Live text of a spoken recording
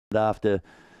After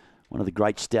one of the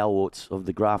great stalwarts of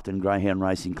the Grafton Greyhound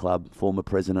Racing Club, former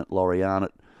President Laurie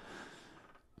Arnott.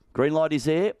 Green light is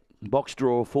there. Box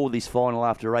draw for this final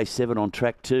after race 7 on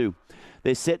track 2.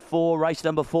 They're set for race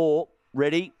number 4.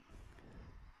 Ready.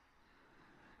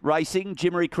 Racing,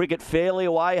 Jimmery Cricket fairly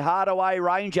away, hard away,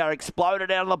 Ranger exploded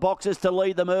out of the boxes to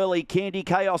lead them early. Candy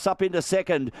Chaos up into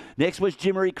second. Next was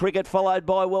Jimmery Cricket, followed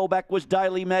by well back was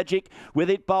Daily Magic.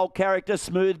 With it, Bold Character,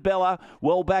 Smooth Bella.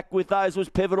 Well back with those was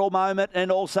Pivotal Moment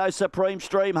and also Supreme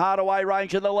Stream. Hard away,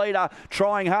 Ranger the leader,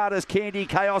 trying hard as Candy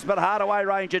Chaos, but hard away,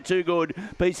 Ranger too good.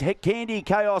 Beats Candy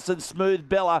Chaos and Smooth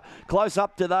Bella. Close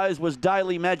up to those was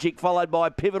Daily Magic, followed by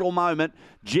Pivotal Moment,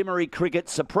 Jimmery Cricket,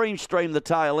 Supreme Stream the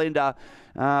tail ender.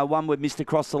 One with Mr.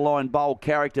 Cross the Line, Bold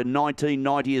Character,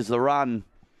 1990 is the run.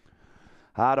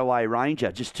 Hardaway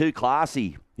Ranger, just too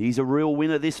classy. He's a real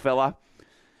winner, this fella.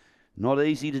 Not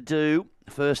easy to do.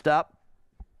 First up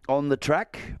on the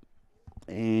track.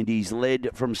 And he's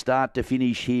led from start to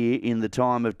finish here in the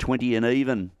time of 20 and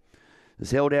even.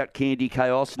 Has held out Candy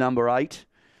Chaos, number 8.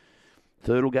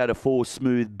 Third will go to 4,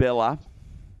 Smooth Bella.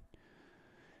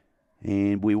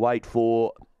 And we wait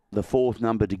for the 4th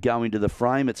number to go into the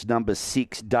frame. It's number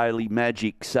 6, Daily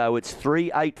Magic. So it's 3,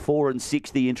 8, 4 and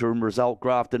 6, the interim result,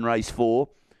 Grafton race 4.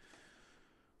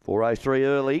 4:03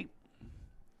 early.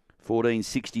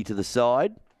 14.60 to the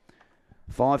side.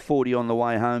 5:40 on the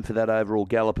way home for that overall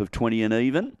gallop of 20 and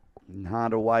even. And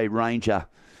Hardaway Ranger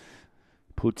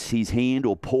puts his hand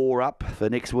or paw up for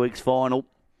next week's final.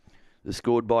 They're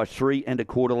scored by 3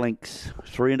 1/4 lengths.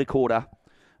 3 1/4.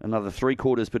 Another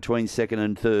 3/4 between second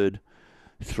and third.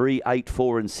 3, 8,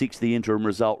 4 and 6, the interim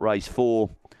result, race 4.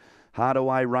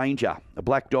 Hardaway Ranger. A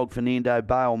black dog, Fernando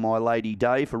Bale, My Lady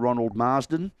Day for Ronald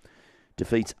Marsden.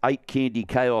 Defeats 8, Candy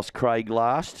Chaos, Craig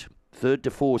last. 3rd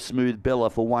to 4, Smooth Bella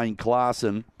for Wayne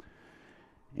Clarson.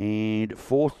 And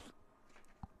 4th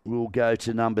will go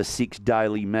to number 6,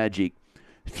 Daily Magic.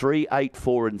 3, 8,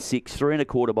 4 and 6. 3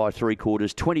 1/4 by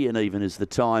 3/4. 20 and even is the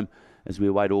time as we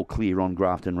await all clear on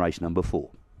Grafton race number 4.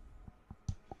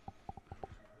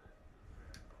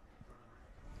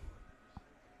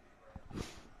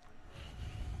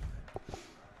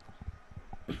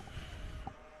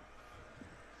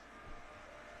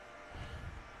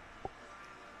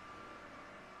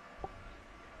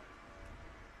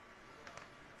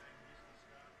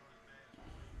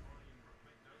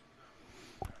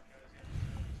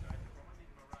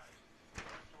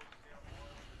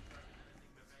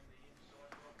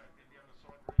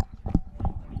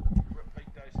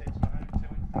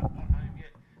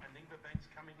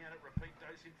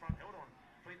 In front, held on.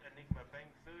 Fleet Enigma Bang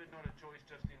third, not a choice,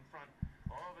 just in front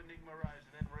of Enigma Rose,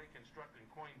 and then reconstructing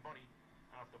Queen Bonnie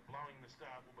after blowing the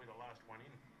start will be the last one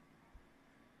in.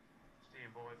 Stand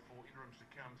by for interims to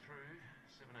come through.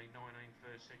 17-19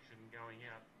 first section going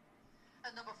out.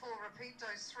 And number 4, repeat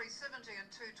dose 370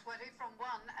 and 220 from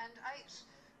 1 and 8.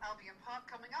 Albion Park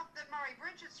coming up, then Murray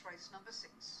Bridge, it's race number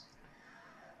 6.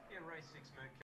 Yeah, race 6, Mercury.